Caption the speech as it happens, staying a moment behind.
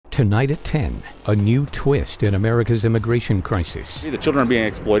Tonight at 10, a new twist in America's immigration crisis. The children are being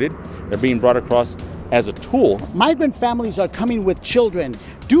exploited. They're being brought across as a tool. Migrant families are coming with children.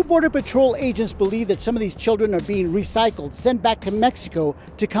 Do Border Patrol agents believe that some of these children are being recycled, sent back to Mexico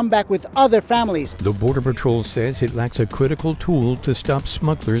to come back with other families? The Border Patrol says it lacks a critical tool to stop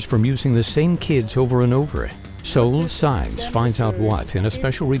smugglers from using the same kids over and over. Soul Signs finds out what in a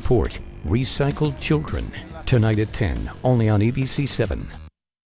special report, Recycled Children. Tonight at 10, only on ABC 7.